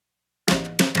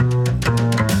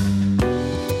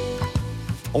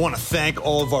want to thank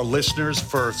all of our listeners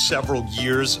for several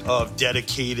years of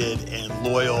dedicated and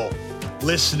loyal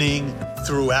listening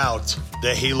throughout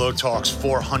the Halo Talks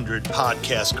 400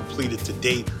 podcast completed to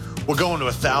date. We're going to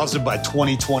 1,000 by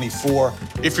 2024.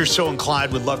 If you're so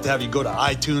inclined, we'd love to have you go to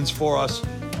iTunes for us,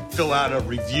 fill out a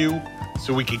review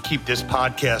so we can keep this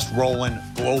podcast rolling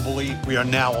globally. We are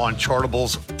now on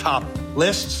Chartable's top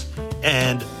lists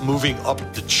and moving up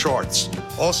the charts.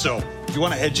 Also, if you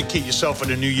want to educate yourself in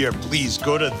the new year, please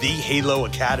go to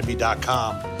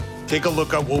thehaloacademy.com. Take a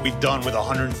look at what we've done with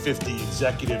 150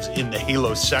 executives in the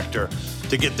Halo sector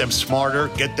to get them smarter,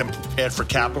 get them prepared for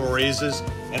capital raises,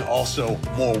 and also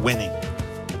more winning.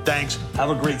 Thanks. Have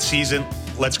a great season.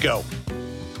 Let's go.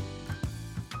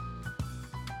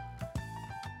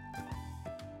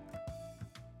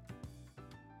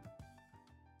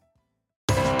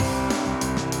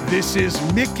 This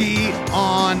is Mickey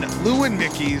on Lou and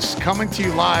Mickey's, coming to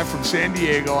you live from San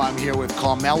Diego. I'm here with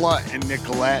Carmela and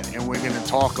Nicolette, and we're going to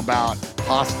talk about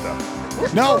pasta.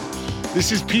 No,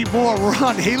 this is Pete Moore. We're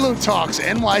on Halo Talks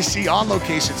NYC on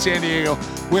location, San Diego,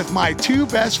 with my two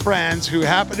best friends who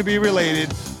happen to be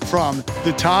related from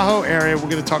the Tahoe area. We're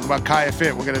going to talk about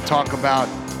KaiaFit. We're going to talk about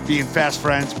being fast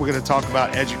friends. We're going to talk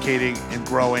about educating and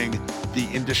growing the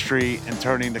industry and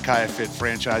turning the KaiaFit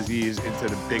franchisees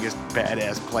into the biggest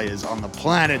badass players on the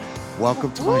planet.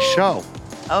 Welcome to my show.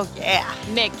 Oh, yeah.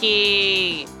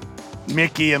 Mickey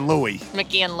and Louie.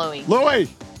 Mickey and Louie. Louie!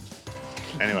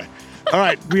 Anyway. All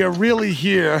right. We are really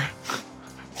here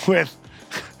with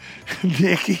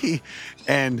Nikki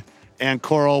and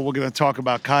Coral. We're going to talk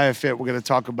about KaiaFit. We're going to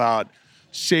talk about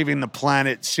saving the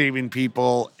planet, saving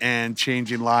people, and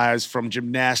changing lives, from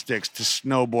gymnastics to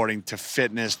snowboarding to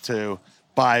fitness to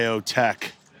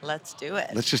biotech. Let's do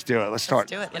it. Let's just do it. Let's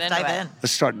start. Let's do it. Let's dive in.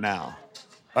 Let's start now.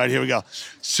 All right, here we go.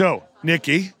 So,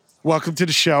 Nikki, welcome to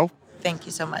the show. Thank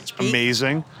you so much, Pete.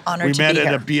 Amazing. Honored to be here. We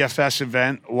met at a BFS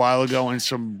event a while ago in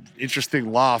some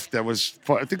interesting loft that was,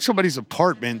 I think, somebody's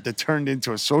apartment that turned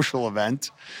into a social event.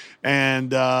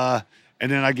 And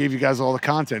then I gave you guys all the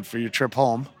content for your trip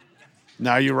home.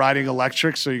 Now you're riding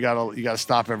electric, so you gotta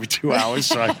stop every 2 hours.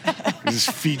 So I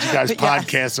just feed you guys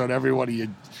podcasts on every one of your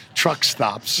truck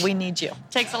stops. We need you.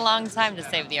 Takes a long time to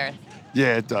save the earth.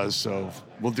 Yeah, it does. So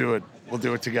we'll do it. We'll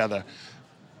do it together.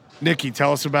 Nikki,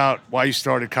 tell us about why you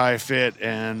started KaiaFit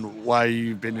and why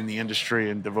you've been in the industry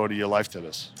and devoted your life to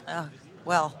this.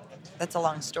 Well, that's a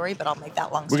long story, but I'll make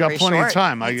that long story short. We got plenty of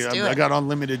time. I got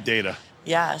unlimited data.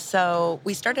 Yeah, so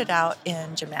we started out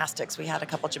in gymnastics. We had a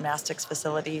couple gymnastics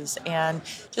facilities, and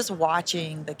just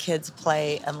watching the kids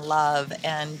play and love,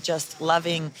 and just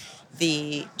loving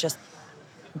just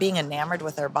being enamored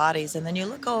with their bodies. And then you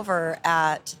look over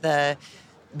at the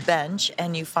bench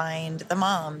and you find the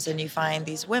moms, and you find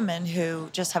these women who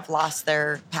just have lost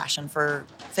their passion for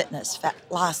fitness,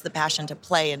 lost the passion to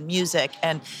play and music,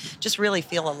 and just really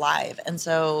feel alive. And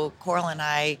so Coral and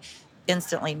I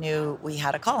instantly knew we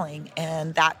had a calling,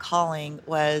 and that calling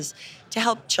was to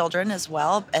help children as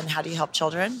well. And how do you help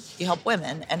children? You help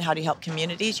women. And how do you help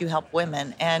communities? You help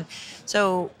women. And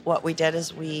so what we did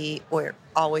is we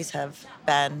always have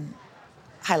been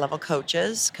high-level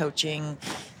coaches, coaching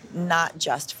not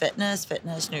just fitness,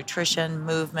 nutrition,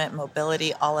 movement,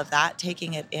 mobility, all of that,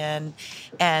 taking it in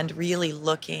and really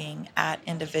looking at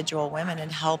individual women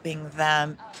and helping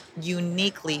them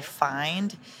uniquely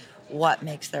find what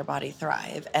makes their body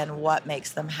thrive and what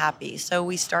makes them happy. So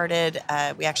we started,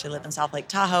 we actually live in South Lake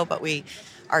Tahoe, but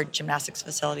our gymnastics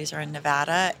facilities are in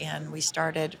Nevada, and we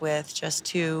started with just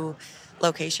 2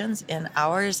 locations in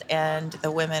ours, and the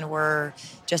women were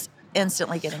just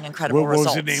instantly getting incredible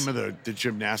results. What was the name of the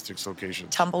gymnastics location?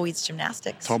 Tumbleweeds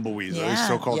Gymnastics. Tumbleweeds. Yeah. Are they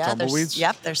still called Tumbleweeds?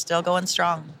 Yep, they're still going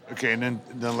strong. Okay, and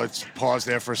then let's pause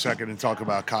there for a second and talk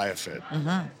about KaiaFit.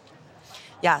 Mm-hmm.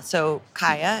 Yeah, so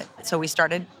we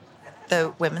started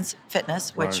the women's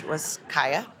fitness, which was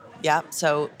Kaia. Yeah.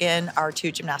 So in our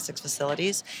 2 gymnastics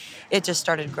facilities, it just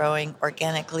started growing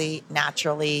organically,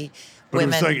 naturally. But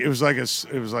women, it was like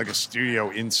a studio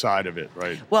inside of it,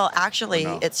 right? Well, actually,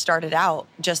 it started out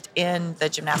just in the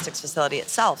gymnastics facility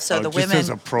itself. So the just women, as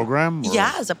a program? Or?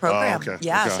 Yeah, as a program. Oh, okay.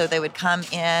 Yeah. Okay. So they would come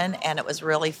in, and it was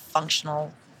really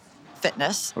functional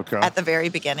fitness at the very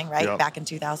beginning, right? Yep. Back in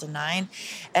 2009.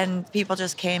 And people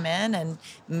just came in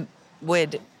and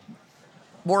would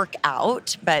work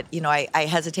out, but I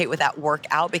hesitate with that work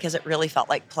out because it really felt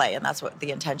like play, and that's what the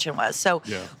intention was. So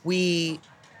we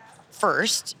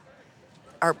first,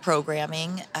 our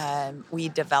programming, we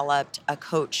developed a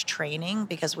coach training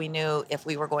because we knew if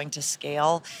we were going to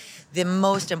scale, the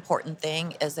most important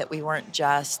thing is that we weren't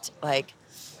just like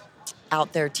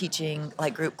out there teaching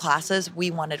like group classes, we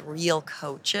wanted real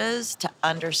coaches to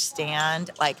understand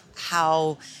like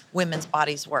how women's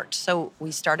bodies worked. So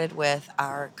we started with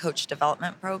our coach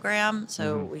development program.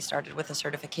 So we started with a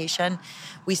certification.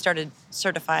 We started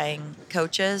certifying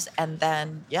coaches, and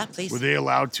then, yeah, please. Were they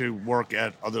allowed to work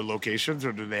at other locations,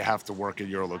 or do they have to work at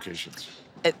your locations?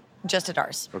 Just at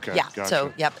ours. Okay, Yeah. gotcha.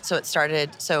 So, yep. So it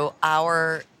started. So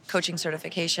our coaching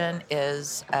certification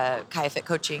is KaiaFit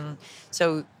coaching.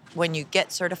 So when you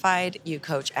get certified, you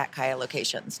coach at Kaia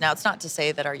locations. Now, it's not to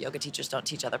say that our yoga teachers don't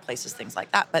teach other places, things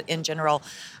like that. But in general,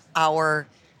 our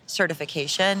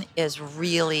certification is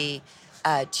really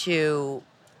to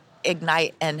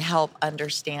ignite and help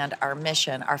understand our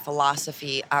mission, our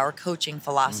philosophy, our coaching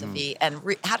philosophy, and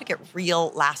how to get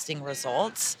real lasting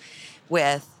results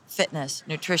with fitness,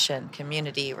 nutrition,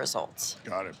 community results.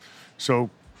 Got it. So,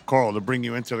 Carl, to bring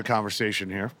you into the conversation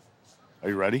here, are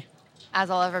you ready? As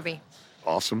I'll ever be.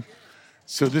 Awesome.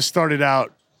 So this started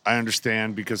out, I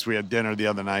understand, because we had dinner the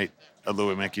other night at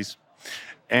Louis Mickey's.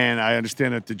 And I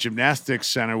understand that the gymnastics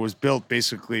center was built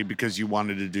basically because you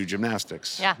wanted to do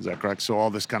gymnastics. Yeah. Is that correct? So all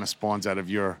this kind of spawns out of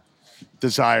your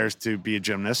desires to be a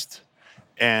gymnast.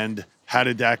 And how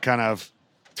did that kind of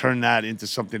turn that into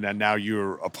something that now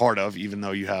you're a part of, even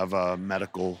though you have a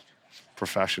medical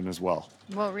profession as well?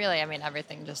 Well, really, I mean,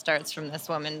 everything just starts from this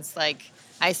woman's, like,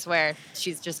 I swear,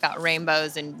 she's just got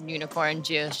rainbows and unicorn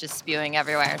juice just spewing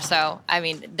everywhere. So, I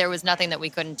mean, there was nothing that we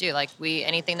couldn't do. Like,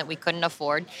 anything that we couldn't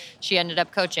afford, she ended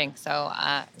up coaching. So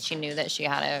she knew that she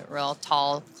had a real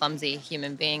tall, clumsy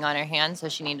human being on her hands. So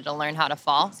she needed to learn how to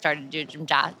fall, started to do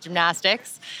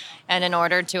gymnastics. And in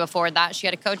order to afford that, she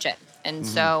had to coach it. And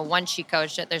so once she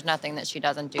coached it, there's nothing that she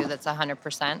doesn't do that's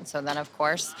 100%. So then, of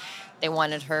course, they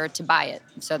wanted her to buy it.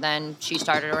 So then she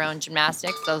started her own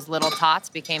gymnastics. Those little tots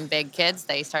became big kids.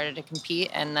 They started to compete,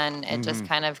 and then it just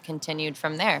kind of continued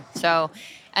from there. So,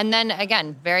 and then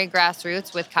again, very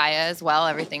grassroots with Kaia as well.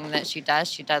 Everything that she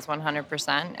does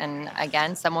 100%. And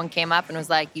again, someone came up and was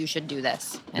like, you should do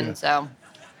this. And so.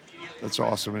 That's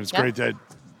awesome. And it's great that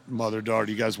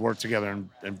mother-daughter, you guys work together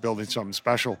and building something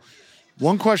special.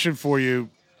 One question for you.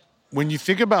 When you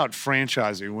think about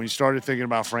franchising, when you started thinking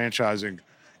about franchising,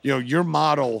 you know, your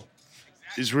model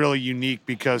is really unique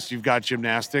because you've got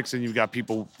gymnastics and you've got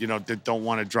people, you know, that don't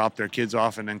want to drop their kids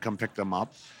off and then come pick them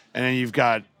up. And then you've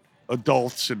got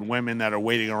adults and women that are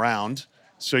waiting around.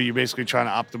 So you're basically trying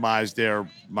to optimize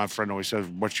my friend always says,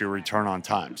 what's your return on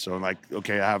time? So like,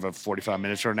 okay, I have a 45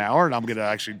 minutes or an hour and I'm going to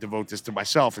actually devote this to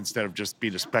myself instead of just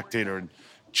being a spectator and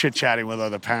chit-chatting with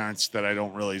other parents that I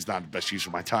don't really is not the best use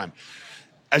of my time.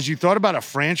 As you thought about a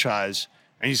franchise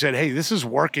and you said, hey, this is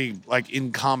working like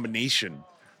in combination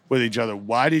with each other,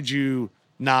 why did you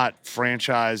not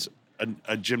franchise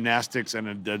a gymnastics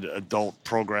and an adult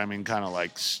programming kind of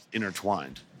like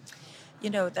intertwined? You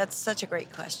know, that's such a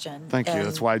great question. Thank you.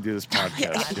 That's why I do this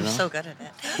podcast. I'm you know? so good at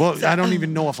it. Well, I don't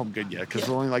even know if I'm good yet because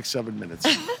we're only like 7 minutes.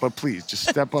 But please, just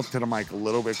step up to the mic a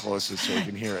little bit closer so you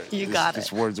can hear it.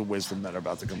 These words of wisdom that are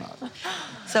about to come out.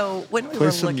 So when we Play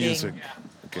were some looking, music.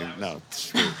 Okay, no.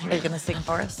 Are you going to sing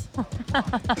for us?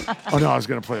 Oh no, I was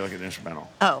going to play like an instrumental.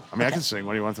 Oh, I mean, I can sing.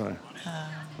 What do you want to?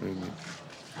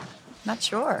 Not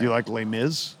sure. Do you like Les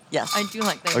Mis? Yes. I do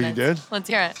like that. Oh, you did? Let's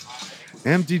hear it.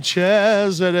 Empty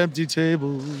chairs at empty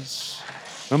tables.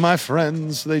 And my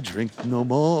friends, they drink no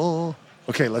more.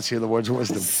 Okay, let's hear the words of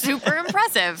wisdom. Super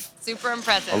impressive. Super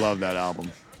impressive. I love that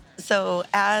album. So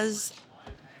as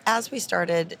we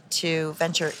started to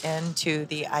venture into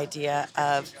the idea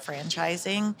of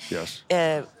franchising, Yes.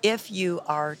 If you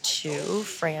are to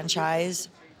franchise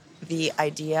the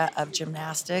idea of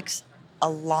gymnastics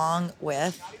along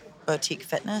with boutique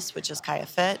fitness, which is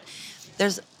KaiaFit,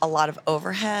 there's a lot of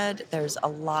overhead, there's a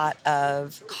lot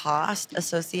of cost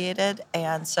associated.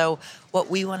 And so what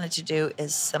we wanted to do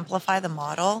is simplify the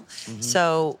model.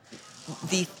 So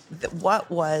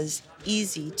what was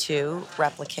easy to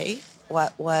replicate,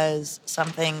 what was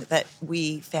something that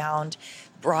we found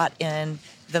brought in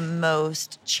the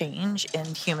most change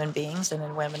in human beings and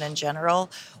in women in general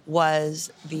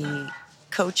was the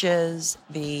coaches,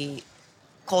 the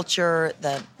culture,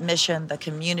 the mission, the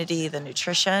community, the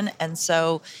nutrition. And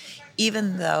so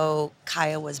even though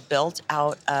Kaia was built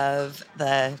out of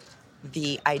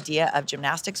the idea of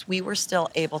gymnastics, we were still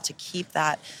able to keep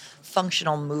that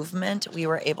functional movement. We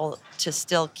were able to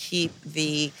still keep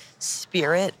the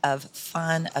spirit of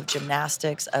fun, of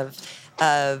gymnastics, of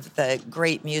the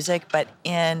great music, but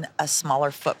in a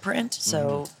smaller footprint.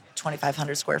 So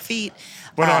 2,500 square feet.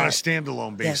 But on a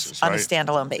standalone basis, yes, on a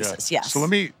standalone basis, yes. So let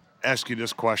me ask you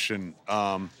this question.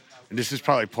 And this is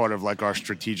probably part of like our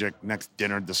strategic next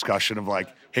dinner discussion of like,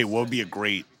 hey, what would be a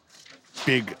great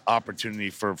big opportunity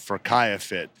for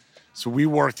KaiaFit. So we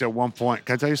worked at one point.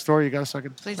 Can I tell you a story? You got a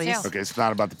second? Please Please. do. Okay, it's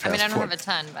not about the I passport. mean, I don't have a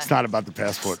ton, but It's not about the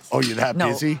passport. Oh, you're that No,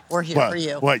 busy? we're here What? for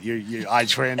you. What?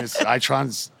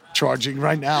 Itron's charging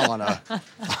right now on a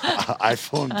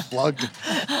iPhone plug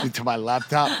into my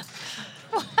laptop.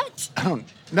 What? I don't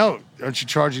know. Aren't you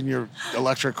charging your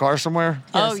electric car somewhere?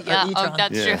 Oh, Yes, yeah. our Oh, e-tron.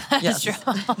 that's Yeah. true. That's Yes.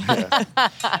 true.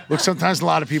 Yeah. Look, sometimes a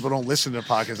lot of people don't listen to the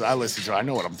podcast I listen to. I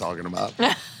know what I'm talking about.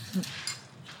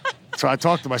 So I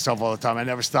talk to myself all the time. I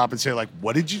never stop and say, like,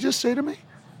 what did you just say to me?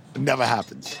 It never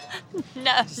happens.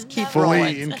 No. keep never. rolling.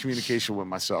 Fully in communication with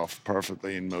myself,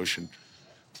 perfectly in motion.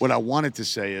 What I wanted to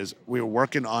say is we were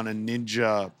working on a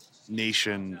Ninja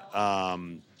Nation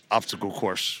obstacle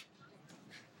course,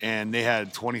 and they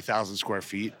had 20,000 square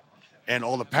feet, and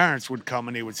all the parents would come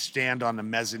and they would stand on the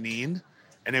mezzanine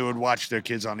and they would watch their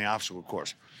kids on the obstacle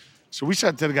course. So we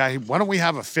said to the guy, why don't we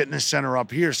have a fitness center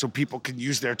up here so people can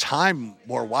use their time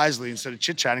more wisely instead of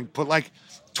chit-chatting? Put like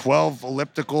 12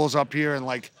 ellipticals up here and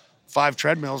like 5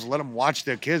 treadmills, let them watch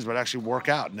their kids, but actually work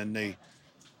out. And then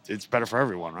it's better for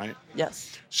everyone, right?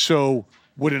 Yes. So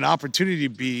would an opportunity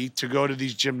be to go to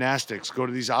these gymnastics, go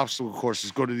to these obstacle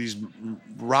courses, go to these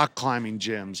rock climbing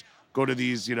gyms, go to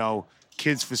these,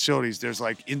 kids facilities? There's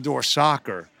like indoor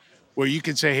soccer where you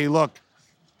can say, hey, look,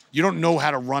 you don't know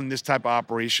how to run this type of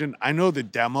operation. I know the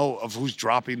demo of who's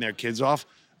dropping their kids off.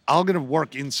 I'm going to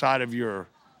work inside of your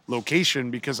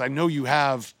location because I know you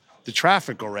have the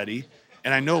traffic already.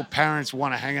 And I know parents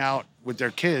want to hang out with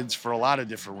their kids for a lot of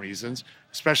different reasons,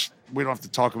 especially we don't have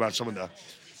to talk about some of the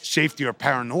safety or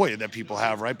paranoia that people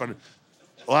have, right? But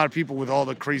a lot of people with all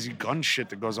the crazy gun shit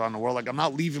that goes on in the world, like I'm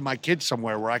not leaving my kids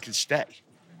somewhere where I can stay,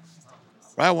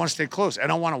 right? I want to stay close. I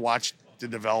don't want to watch the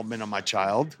development of my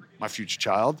child, my future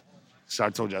child. So I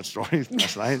told you that story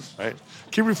last night, right?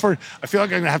 Keep referring. I feel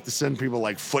like I'm gonna have to send people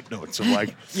like footnotes of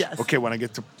like, Yes. Okay, when I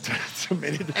get to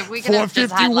minute If we could have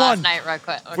just had last night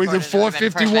if we did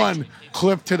 451,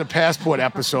 clip to the passport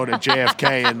episode at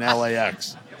JFK in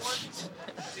LAX.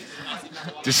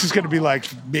 This is gonna be like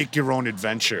make your own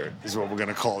adventure is what we're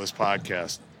gonna call this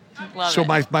podcast. Love So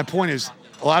it. my point is,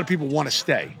 a lot of people want to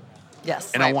stay.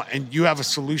 Yes. And Right. and you have a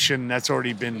solution that's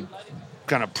already been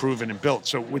kind of proven and built.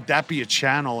 So would that be a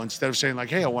channel instead of saying like,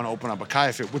 hey, I want to open up a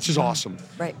KaiaFit, which is awesome.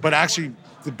 Right. But actually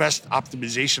the best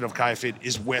optimization of KaiaFit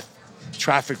is with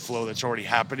traffic flow that's already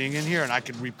happening in here, and I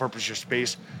can repurpose your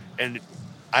space, and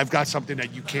I've got something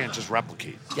that you can't just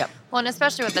replicate. Yep. Well, and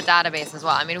especially with the database as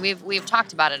well. I mean, we've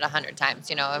talked about it 100 times,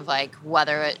 of like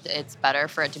whether it's better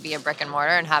for it to be a brick and mortar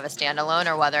and have a standalone,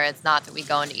 or whether it's not, that we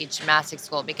go into each gymnastics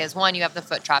school, because one, you have the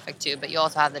foot traffic too, but you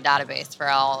also have the database for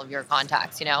all of your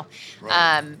contacts,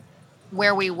 Right.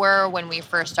 Where we were when we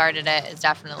first started it is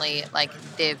definitely like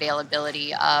the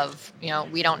availability of,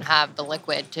 we don't have the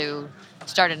liquid to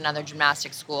start another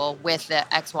gymnastics school with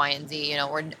the X, Y, and Z.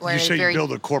 We're You say very, you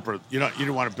build a corporate, you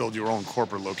don't want to build your own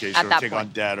corporate location At or that take on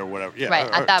point. debt or whatever. Yeah,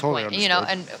 right at that totally point,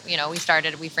 understood.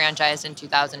 and we franchised in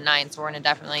 2009, so we're in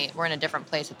a different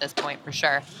place at this point for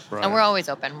sure. Right. And we're always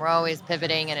open, we're always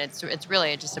pivoting, and it's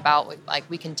really just about like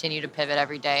we continue to pivot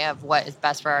every day of what is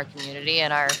best for our community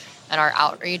and our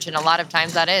outreach. And a lot of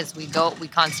times that is we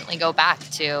constantly go back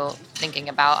to thinking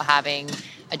about having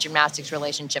a gymnastics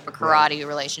relationship, a karate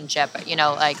relationship,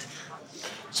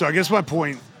 So I guess my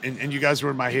point, and you guys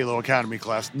were in my Halo Academy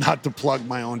class, not to plug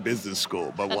my own business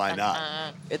school, but why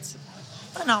not? It's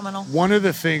phenomenal. One of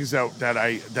the things that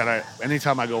I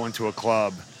anytime I go into a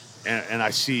club and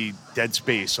I see dead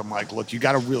space, I'm like, look, you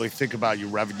got to really think about your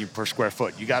revenue per square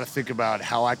foot. You got to think about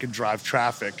how I can drive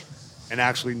traffic and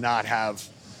actually not have.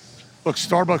 Look,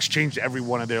 Starbucks changed every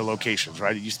one of their locations,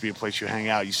 right? It used to be a place you hang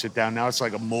out, you sit down. Now it's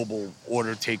like a mobile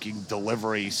order-taking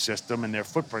delivery system, and their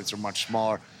footprints are much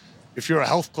smaller. If you're a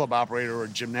health club operator or a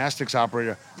gymnastics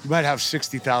operator, you might have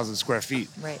 60,000 square feet.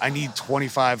 Right. I need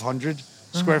 2,500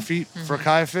 square feet for a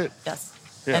KaiaFit. Yes.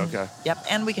 Yeah, And- okay. Yep.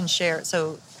 And we can share.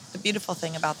 So the beautiful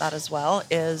thing about that as well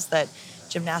is that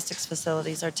gymnastics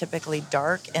facilities are typically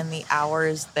dark in the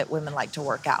hours that women like to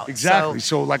work out. Exactly.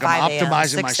 So like I'm 5 a.m.,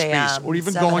 optimizing my 6 space, a.m., or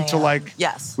even 7 going to a.m. like.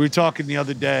 Yes. We were talking the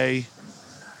other day,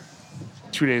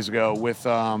 2 days ago, with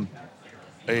a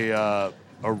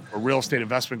real estate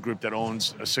investment group that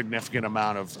owns a significant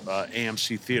amount of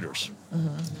AMC theaters.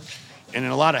 And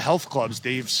in a lot of health clubs,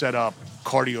 they've set up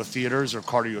cardio theaters or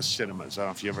cardio cinemas. I don't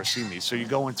know if you've ever seen these. So you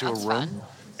go into That's a room fun.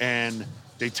 and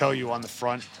they tell you on the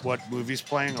front what movie's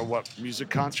playing or what music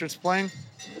concert's playing.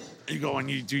 You go and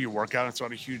you do your workout, it's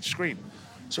on a huge screen.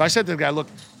 So I said to the guy, look,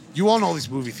 you own all these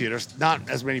movie theaters. Not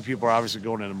as many people are obviously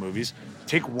going to the movies.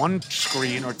 Take one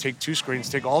screen or take 2 screens,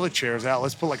 take all the chairs out.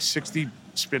 Let's put like 60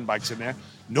 spin bikes in there.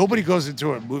 Nobody goes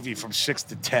into a movie from 6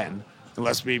 to 10.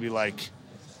 unless maybe like,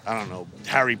 I don't know,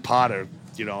 Harry Potter,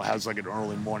 has like an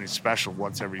early morning special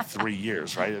once every 3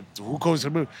 years, right? Who goes to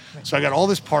the movie? So I got all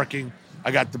this parking.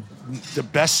 I got the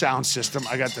best sound system.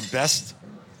 I got the best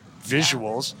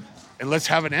visuals. And let's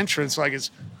have an entrance like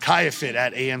it's KaiaFit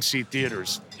at AMC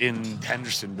Theaters in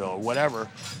Hendersonville or whatever.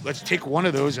 Let's take one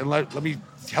of those and let me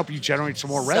help you generate some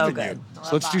more So revenue. good. So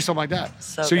let's do something like that.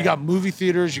 So So you good. got movie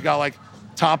theaters, you got like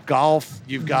Top Golf,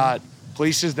 you've got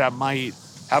places that might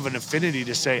have an affinity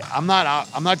to say, I'm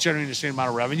not generating the same amount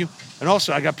of revenue. And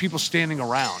also I got people standing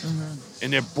around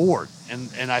and they're bored.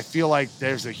 And I feel like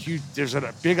there's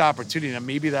a big opportunity, and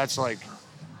maybe that's like,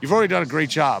 you've already done a great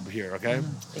job here, okay?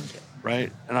 Thank you.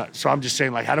 Right? And so I'm just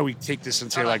saying, like, how do we take this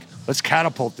and say, like, let's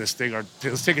catapult this thing, or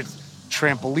let's take a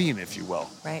trampoline, if you will.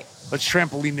 Right. Let's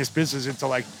trampoline this business into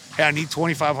like, hey, I need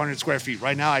 2,500 square feet.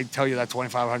 Right now, I tell you that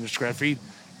 2,500 square feet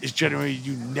is generating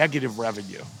you negative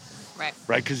revenue. Right.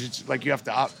 Right? Because it's like you have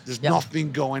to, there's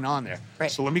nothing going on there.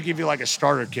 Right. So let me give you like a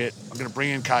starter kit. I'm going to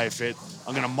bring in KaiaFit.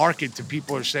 I'm going to market to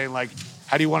people who are saying, like,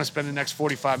 how do you want to spend the next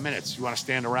 45 minutes? You want to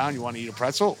stand around? You want to eat a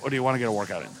pretzel? Or do you want to get a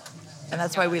workout in? And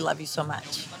that's why we love you so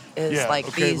much.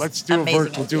 Okay, let's do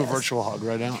we'll do a virtual hug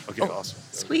right now. Okay, awesome.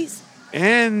 Squeeze.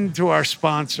 And to our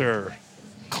sponsor,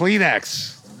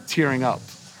 Kleenex, tearing up.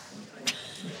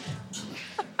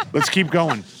 Let's keep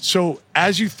going. So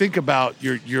as you think about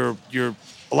your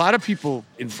a lot of people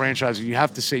in franchising, you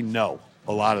have to say no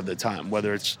a lot of the time,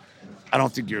 whether it's, I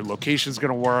don't think your location's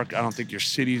going to work. I don't think your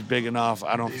city's big enough.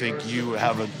 I don't think you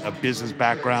have a business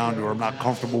background, or I'm not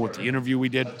comfortable with the interview we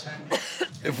did.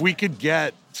 If we could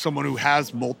get someone who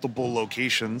has multiple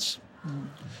locations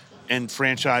and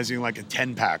franchising like a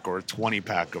 10-pack or a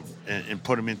 20-pack and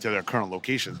put them into their current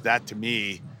locations, that to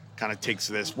me kind of takes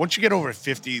this. Once you get over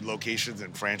 50 locations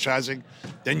in franchising,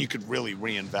 then you could really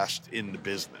reinvest in the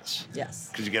business. Yes.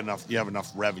 Because you have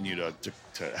enough revenue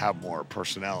to have more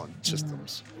personnel and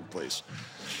systems in place.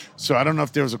 So I don't know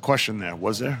if there was a question there.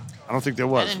 Was there? I don't think there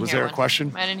was. Was there a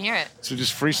question? I didn't hear it. So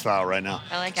just freestyle right now.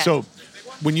 I like it. So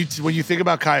when you think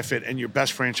about KaiaFit and your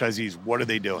best franchisees, what are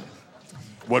they doing?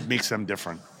 What makes them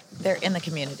different? They're in the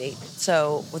community.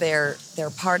 So they're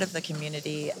part of the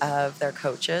community of their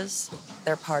coaches.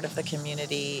 They're part of the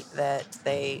community that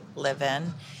they live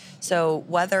in. So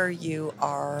whether you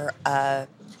are a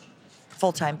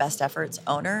full-time Best Efforts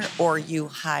owner or you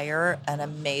hire an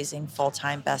amazing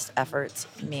full-time Best Efforts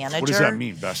manager. What does that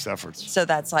mean, Best Efforts? So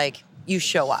that's like you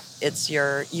show up. It's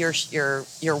your working.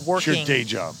 It's your day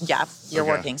job. Yeah, you're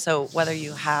Okay. working. So whether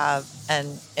you have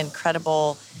an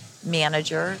incredible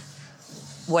manager,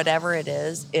 whatever it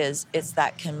is it's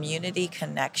that community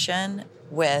connection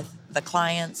with the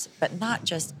clients, but not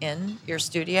just in your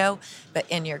studio, but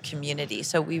in your community.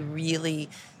 So we really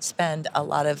spend a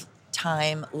lot of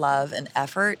time, love, and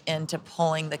effort into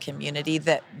pulling the community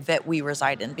that we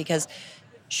reside in. Because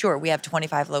sure, we have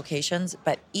 25 locations,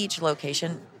 but each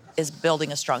location is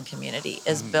building a strong community,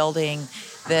 is building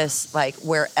this, like,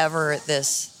 wherever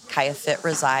this KaiaFit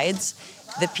resides,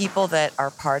 the people that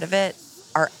are part of it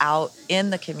are out in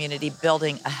the community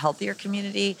building a healthier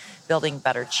community, building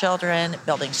better children,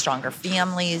 building stronger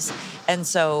families. And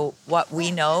so what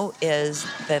we know is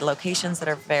the locations that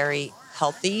are very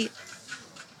healthy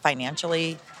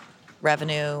financially,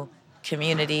 revenue,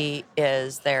 community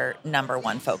is their number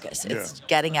one focus. It's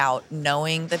getting out,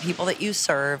 knowing the people that you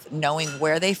serve, knowing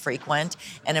where they frequent,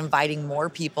 and inviting more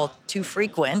people to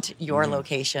frequent your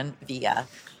location via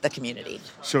the community.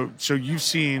 So you've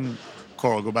seen,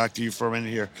 Coral, go back to you for a minute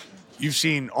here. You've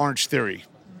seen Orange Theory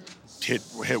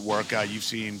hit workout. You've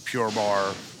seen Pure Barre,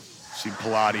 you've seen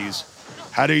Pilates.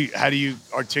 How do you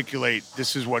articulate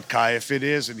this is what KaiaFit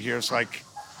is, and here's like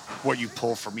what you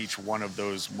pull from each one of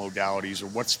those modalities, or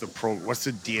what's the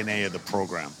DNA of the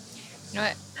program? You know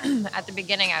what? At the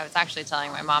beginning, I was actually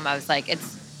telling my mom, I was like,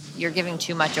 you're giving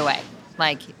too much away.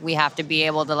 Like, we have to be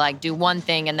able to like do one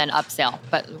thing and then upsell.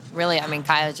 But really, I mean,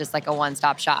 Kaia is just like a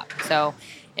one-stop shop. So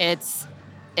it's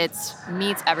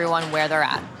meets everyone where they're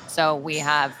at. So we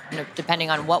have, depending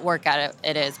on what workout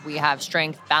it is, we have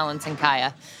strength, balance, and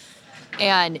Kaia.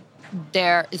 And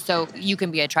so you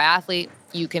can be a triathlete,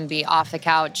 you can be off the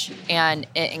couch, and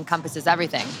it encompasses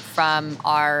everything from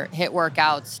our HIIT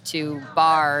workouts to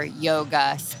bar,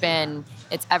 yoga, spin.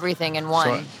 It's everything in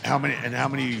one. So how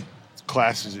many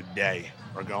classes a day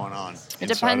are going on? It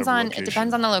depends on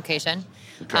the location.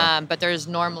 Okay. But there's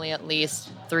normally at least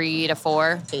 3 to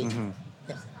 4. 8.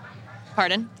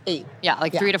 Pardon? 8. Yeah,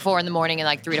 3 to 4 in the morning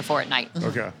and 3 to 4 at night.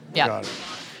 Okay. Yeah. Got it.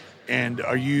 And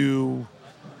are you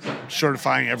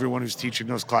certifying everyone who's teaching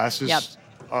those classes? Yep.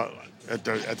 At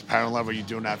the parent level, are you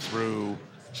doing that through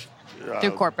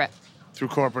Through corporate. through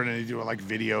corporate, and they do like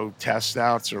video test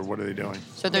outs, or what are they doing?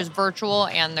 So there's virtual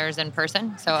and there's in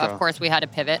person. So Okay. of course we had to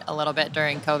pivot a little bit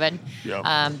during COVID.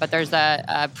 Yep. But there's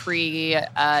a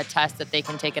pre-test that they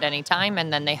can take at any time,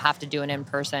 and then they have to do an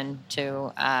in-person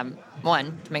to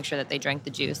one, to make sure that they drink the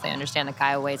juice, they understand the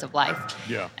Kaia ways of life,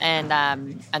 Yeah. and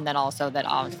then also that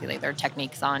obviously like, their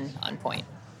techniques on point.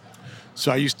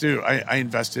 So I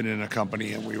invested in a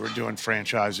company, and we were doing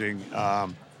franchising,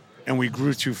 and we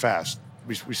grew too fast.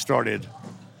 We started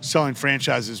selling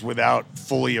franchises without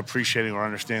fully appreciating or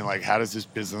understanding, like, how does this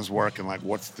business work, and like,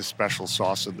 what's the special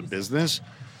sauce of the business.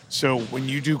 So when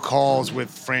you do calls with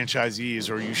franchisees,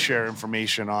 or you share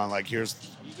information on, like, I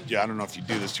don't know if you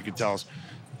do this, you can tell us.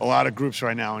 A lot of groups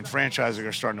right now in franchising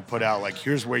are starting to put out, like,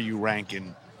 here's where you rank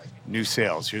in new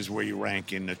sales, here's where you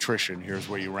rank in attrition, here's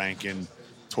where you rank in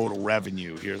total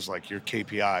revenue, here's like your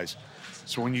KPIs.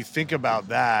 So when you think about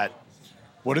that,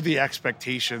 what are the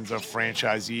expectations of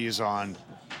franchisees on,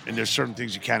 and there's certain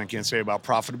things you can and can't say about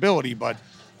profitability, but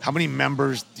how many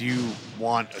members do you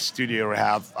want a studio to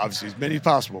have? Obviously as many as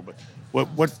possible, but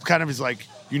what kind of is like,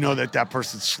 that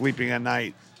person's sleeping at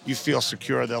night, you feel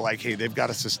secure, they're like, hey, they've got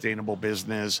a sustainable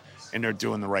business and they're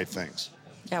doing the right things.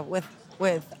 Yeah,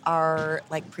 with our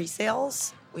like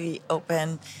pre-sales, we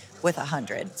open with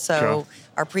 100. So Sure.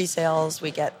 our pre-sales,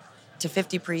 we get to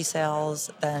 50 pre-sales.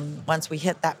 Then once we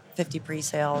hit that 50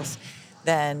 pre-sales,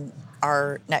 then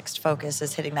our next focus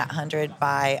is hitting that 100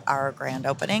 by our grand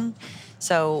opening.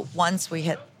 So once we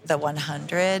hit the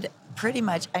 100, pretty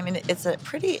much, I mean, it's a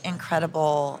pretty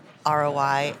incredible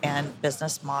ROI and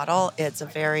business model. It's a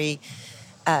very,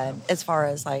 as far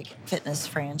as like fitness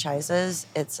franchises,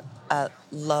 it's a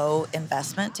low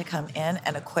investment to come in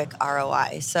and a quick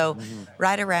ROI. So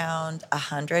right around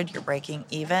 100, you're breaking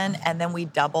even, and then we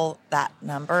double that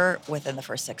number within the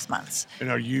first 6 months. And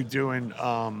are you doing,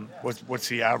 what's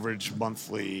the average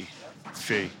monthly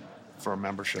fee for a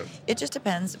membership? It just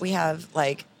depends. We have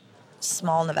like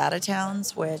small Nevada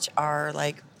towns, which are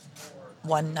like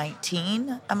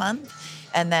 $119 a month,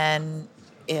 and then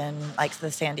in like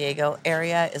the San Diego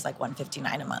area is like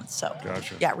 $159 a month. So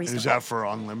Gotcha. yeah, And reasonable. is that for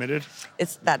unlimited?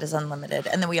 That is unlimited.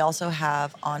 And then we also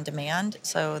have on demand.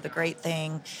 So the great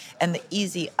thing and the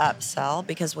easy upsell,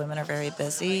 because women are very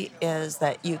busy, is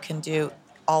that you can do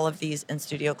all of these in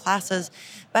studio classes,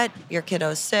 but your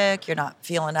kiddo's sick, you're not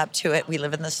feeling up to it. We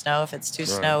live in the snow. If it's too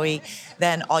snowy,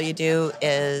 then all you do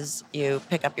is you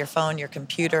pick up your phone, your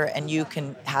computer, and you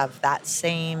can have that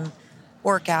same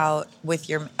workout with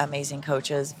your amazing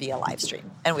coaches via live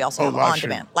stream. And we also have live on stream.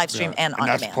 demand, live stream and on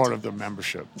that's demand. part of the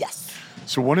membership. Yes.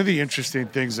 So one of the interesting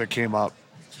things that came up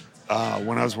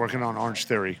when I was working on Orange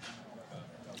Theory,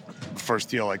 first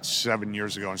deal like 7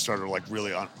 years ago, and started to like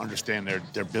really understand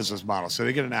their business model. So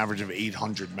they get an average of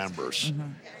 800 members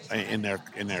in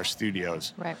their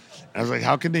studios. Right. And I was like,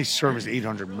 how can they service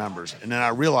 800 members? And then I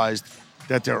realized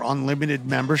that their unlimited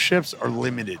memberships are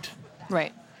limited.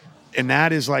 Right. And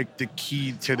that is like the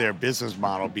key to their business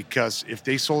model, because if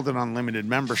they sold an unlimited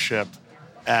membership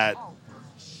at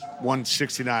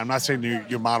 $169, I'm not saying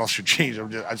your model should change.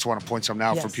 I just want to point something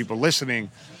out for people listening,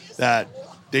 that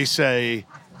they say,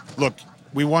 look,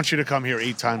 we want you to come here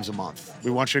 8 times a month.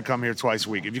 We want you to come here twice a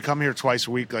week. If you come here twice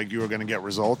a week, like, you are going to get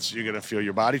results. You're going to feel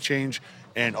your body change.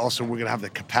 And also we're going to have the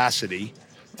capacity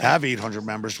to have 800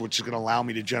 members, which is going to allow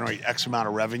me to generate X amount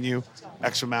of revenue,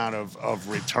 X amount of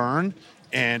return.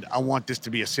 And I want this to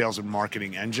be a sales and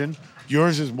marketing engine.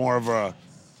 Yours is more of a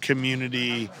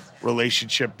community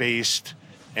relationship based,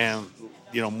 and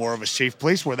more of a safe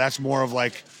place, where that's more of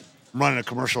like, I'm running a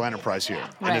commercial enterprise here.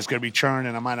 Right. And there's going to be churn,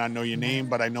 and I might not know your name,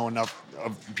 but I know enough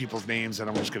of people's names that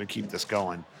I'm just going to keep this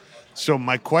going. So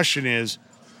my question is,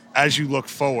 as you look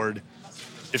forward,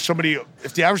 if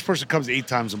the average person comes 8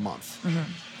 times a month,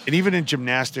 and even in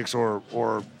gymnastics or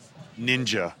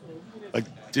ninja, like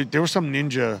there were some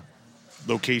ninja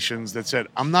locations that said,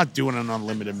 I'm not doing an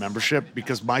unlimited membership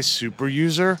because my super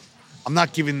user, I'm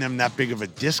not giving them that big of a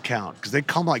discount, because they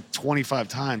come like 25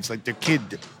 times. Like, their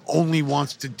kid only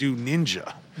wants to do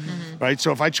ninja, right?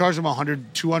 So if I charge them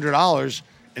 $100, $200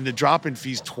 and the drop-in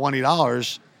fee's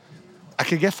 $20, I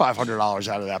could get $500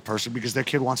 out of that person because their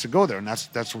kid wants to go there, and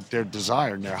that's what their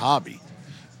desire and their hobby.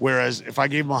 Whereas if I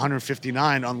gave them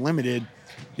 $159 unlimited,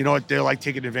 you know what? They're like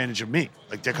taking advantage of me.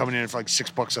 Like, they're coming in for like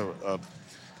 $6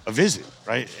 a visit,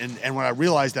 right? And when I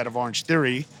realized that of Orange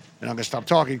Theory, and I'm gonna stop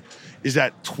talking, is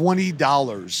that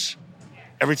 $20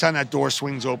 every time that door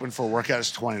swings open for a workout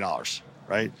is $20,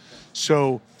 right?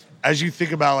 So as you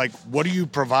think about, like, what are you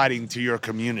providing to your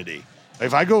community?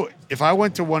 If I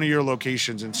went to one of your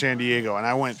locations in San Diego and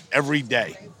I went every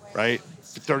day, right,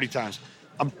 for 30 times,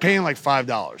 I'm paying like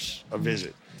 $5 a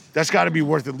visit. that's got to be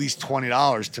worth at least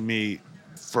 $20 to me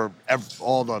for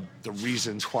all the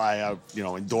reasons why I,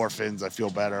 endorphins, I feel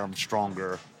better, I'm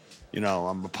stronger,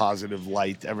 I'm a positive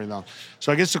light, everything else.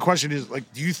 So I guess the question is,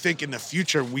 like, do you think in the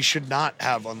future we should not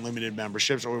have unlimited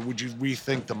memberships, or would you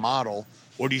rethink the model?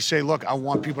 Or do you say, look, I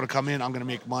want people to come in, I'm going to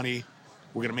make money,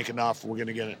 we're going to make enough, we're going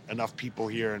to get enough people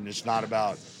here, and it's not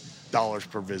about dollars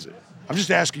per visit? I'm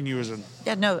just asking you as an...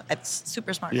 Yeah, no, it's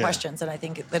super smart questions, and I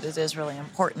think that it is really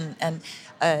important. And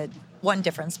one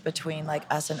difference between like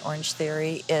us and Orange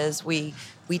Theory is we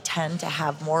tend to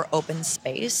have more open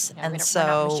space, Yeah, and we're not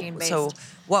so machine-based.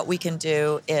 what we can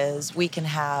do is we can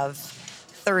have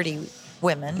 30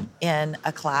 women in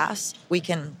a class. We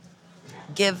can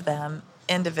give them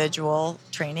individual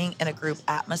training in a group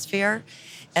atmosphere.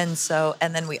 And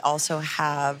then we also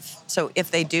have, so if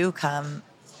they do come,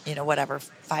 whatever,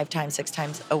 5 times, 6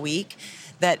 times a week,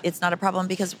 that it's not a problem,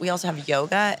 because we also have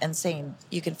yoga, and same,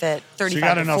 you can fit 35 So you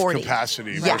got to enough 40.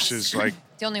 capacity Yes. versus like...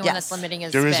 The only one that's limiting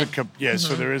is There is spin.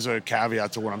 so there is a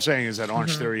caveat to what I'm saying, is that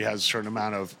Orange Theory has a certain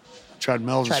amount of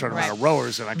treadmills, a certain Right. amount of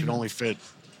rowers, and I can only fit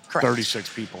Correct.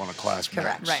 36 people in a class.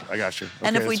 Correct. max. Right. I got you.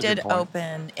 And Okay, if we that's a good did point.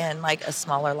 open in like a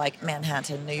smaller, like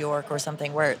Manhattan, New York, or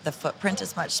something where the footprint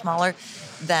is much smaller,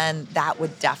 then that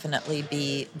would definitely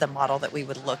be the model that we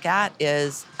would look at,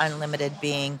 is unlimited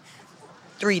being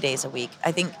 3 days a week.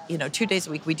 I think, 2 days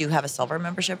a week, we do have a silver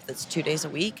membership that's 2 days a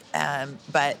week.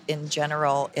 But in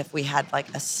general, if we had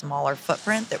like a smaller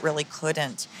footprint that really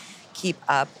couldn't keep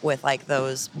up with like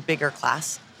those bigger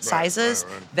class sizes,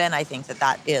 right. then I think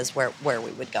that is where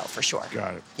we would go for sure.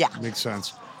 Got it. Yeah. Makes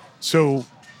sense. So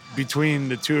between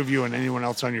the two of you and anyone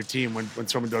else on your team, when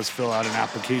someone does fill out an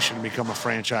application to become a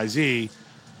franchisee,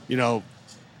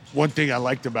 one thing I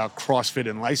liked about CrossFit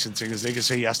and licensing is they can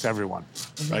say yes to everyone,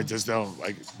 right? There's no,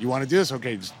 like, you want to do this?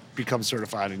 Okay, just become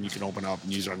certified and you can open up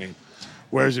and use our name.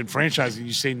 Whereas in franchising,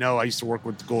 you say no. I used to work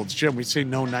with the Gold's Gym. We say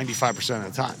no 95%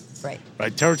 of the time.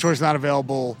 Right. Territory's not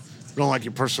available. We don't like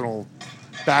your personal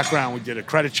background. We did a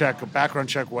credit check, a background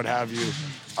check, what have you.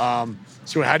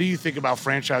 So how do you think about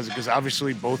franchising? Because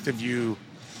obviously both of you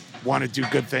want to do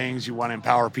good things. You want to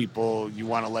empower people. You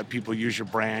want to let people use your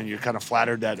brand. You're kind of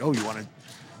flattered that, you want to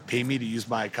pay me to use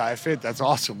my KaiaFit? That's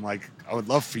awesome. Like, I would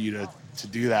love for you to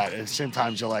do that. At the same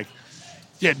time, you're like,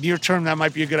 yeah, near term, that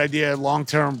might be a good idea. Long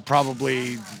term,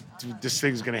 probably this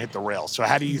thing's going to hit the rail. So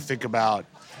how do you think about,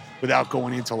 without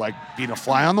going into like being a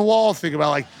fly on the wall, think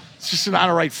about like, it's just not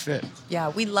a right fit? Yeah,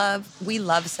 we love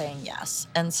saying yes.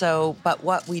 And so, but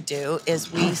what we do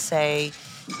is we say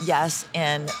yes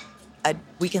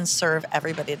we can serve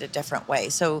everybody in a different way.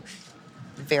 So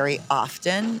very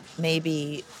often,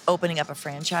 maybe opening up a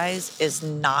franchise is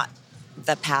not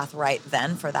the path right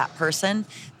then for that person,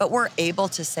 but we're able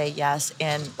to say yes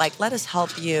and like, let us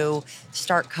help you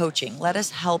start coaching. Let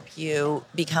us help you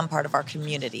become part of our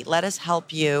community. Let us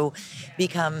help you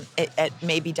become,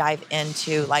 maybe dive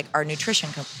into like our nutrition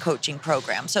coaching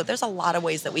program. So there's a lot of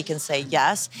ways that we can say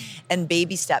yes and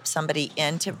baby step somebody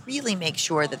in to really make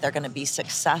sure that they're going to be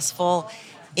successful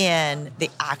in the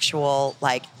actual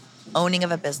like owning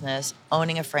of a business,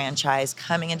 owning a franchise,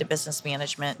 coming into business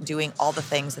management, doing all the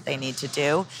things that they need to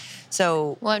do.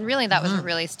 So, well, and really that was a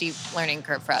really steep learning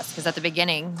curve for us, because at the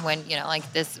beginning, when,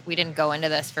 like this, we didn't go into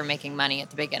this for making money at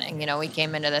the beginning. We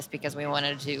came into this because we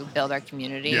wanted to build our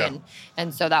community. Yeah.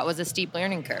 And so that was a steep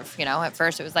learning curve. At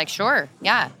first it was like, sure,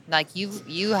 yeah, like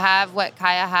you have what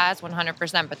Kaia has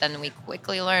 100%, but then we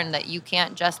quickly learned that you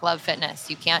can't just love fitness.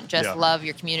 You can't just love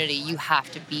your community. You have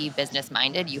to be business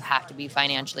minded. You have to be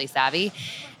financially savvy.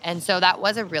 And so that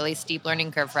was a really steep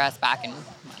learning curve for us back in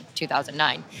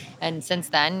 2009. And since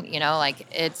then,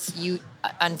 it's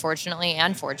unfortunately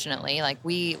and fortunately, like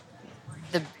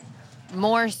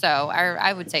more so, or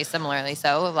I would say similarly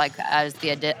so, like as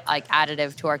the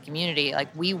additive to our community, like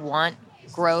we want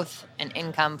growth and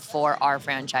income for our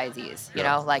franchisees,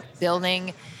 like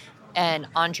building an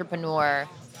entrepreneur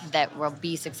that will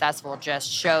be successful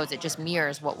just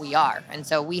mirrors what we are. And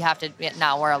so we have to,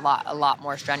 now we're a lot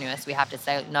more strenuous. We have to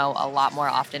say no a lot more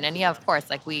often. And yeah, of course,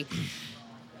 like we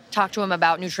talk to them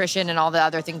about nutrition and all the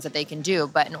other things that they can do.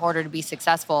 But in order to be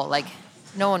successful, like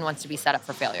no one wants to be set up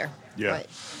for failure. Yeah. Right.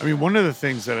 I mean, one of the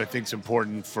things that I think is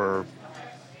important for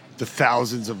the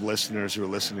thousands of listeners who are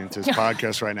listening to this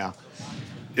podcast right now,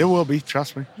 it will be,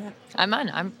 trust me. Yeah.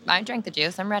 I drank the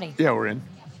juice. I'm ready. Yeah, we're in.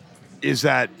 Is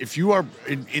that if you are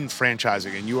in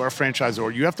franchising and you are a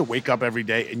franchisor, you have to wake up every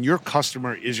day and your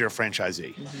customer is your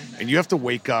franchisee. Mm-hmm. And you have to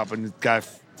wake up, and the guy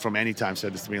from Anytime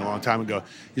said this to me a long time ago.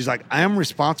 He's like, I am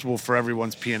responsible for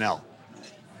everyone's P&L.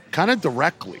 Kind of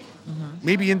directly.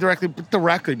 maybe indirectly, but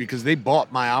directly, because they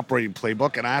bought my operating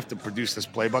playbook, and I have to produce this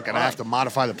playbook, and I have to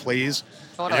modify the plays.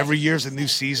 Totally. And every year's a new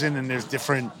season, and there's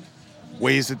different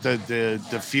ways that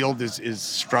the field is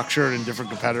structured and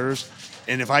different competitors.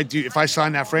 And if I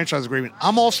sign that franchise agreement,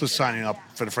 I'm also signing up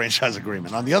for the franchise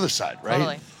agreement on the other side,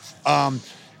 right? Totally.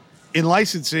 In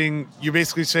licensing, you're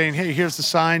basically saying, hey, here's the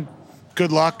sign,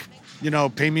 good luck,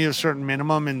 pay me a certain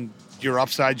minimum, and your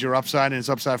upside, and it's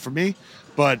upside for me.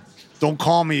 But don't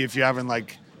call me if you're having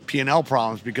like P&L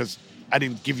problems, because I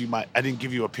didn't give you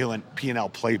a P&L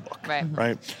playbook,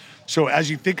 right? So as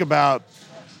you think about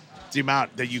the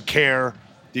amount that you care,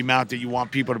 the amount that you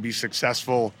want people to be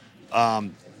successful,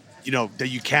 that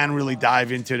you can really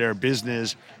dive into their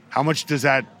business, how much does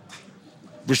that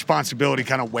responsibility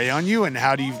kind of weigh on you, and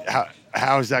how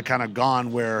has that kind of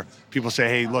gone where people say,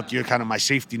 hey, look, you're kind of my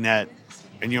safety net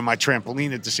and you're my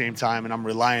trampoline at the same time, and I'm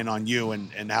relying on you,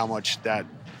 and how much the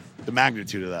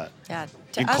magnitude of that? Yeah.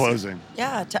 In closing.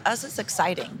 Yeah, to us it's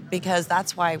exciting, because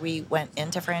that's why we went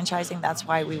into franchising. That's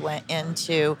why we went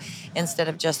into, instead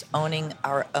of just owning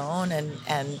our own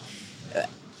and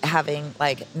having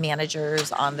like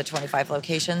managers on the 25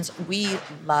 locations, we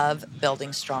love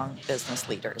building strong business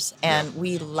leaders. And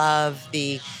we love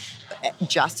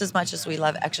just as much as we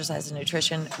love exercise and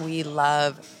nutrition, we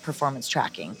love performance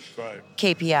tracking. Right.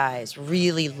 KPIs,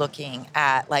 really looking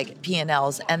at like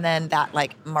P&Ls, and then that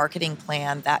like marketing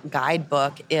plan, that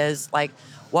guidebook is like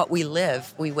what we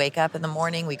live. We wake up in the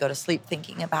morning, we go to sleep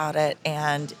thinking about it,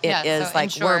 and it is so like in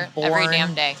short, we're born.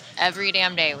 Every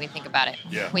damn day we think about it.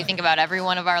 Yeah. We think about every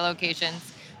one of our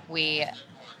locations. We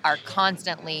are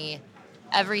constantly,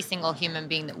 every single human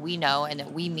being that we know and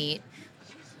that we meet,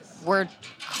 we're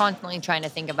constantly trying to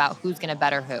think about who's going to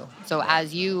better who. So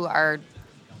as you are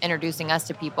introducing us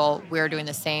to people, we're doing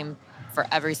the same for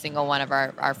every single one of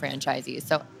our franchisees.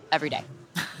 So every day.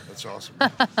 That's awesome.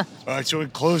 All right, so in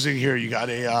closing here, you got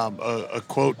a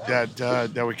quote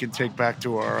that we can take back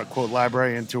to our quote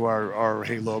library and to our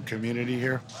Halo community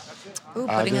here? Ooh,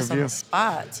 putting us on the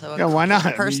spot. So yeah, why not? I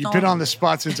mean, personal. you've been on the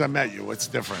spot since I met you. What's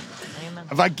different? Amen.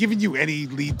 Have I given you any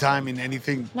lead time in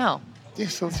anything? No. Yeah,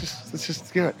 so let's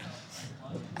just do it.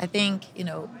 I think,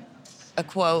 a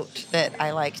quote that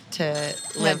I like to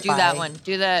live do by. that one.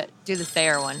 Do the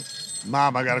Sayer one.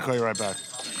 Mom, I got to call you right back.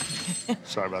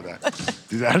 Sorry about that.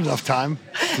 Is that enough time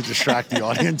to distract the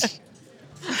audience?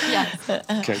 Yes. Okay,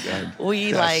 go ahead. We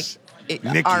Yes.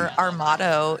 Nikki. our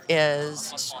motto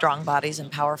is strong bodies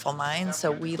and powerful minds.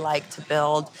 So we like to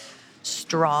build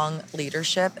strong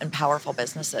leadership and powerful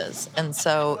businesses. And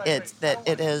so it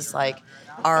is like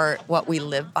what we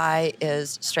live by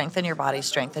is strengthen your body,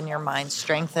 strengthen your mind,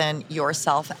 strengthen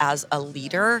yourself as a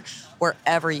leader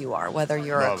wherever you are, whether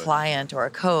you're Love a it. client or a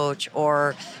coach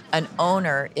or an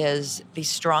owner. Is the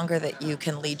stronger that you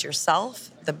can lead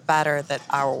yourself, the better that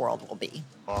our world will be.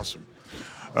 Awesome.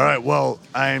 All right, well,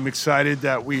 I am excited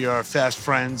that we are fast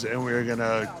friends and we're going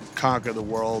to conquer the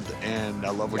world, and I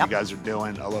love what you guys are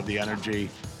doing. I love the energy,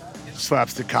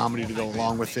 slapstick comedy to go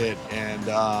along with it, and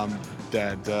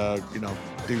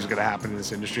things are going to happen in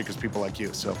this industry because people like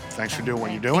you. So thanks for doing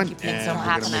what you're doing, Thanks and for we're going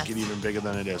having to make us. it even bigger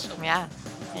than it is. Yeah.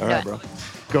 All right, bro.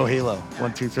 Go Halo.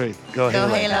 1, 2, 3. Go Halo.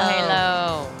 Halo. Halo.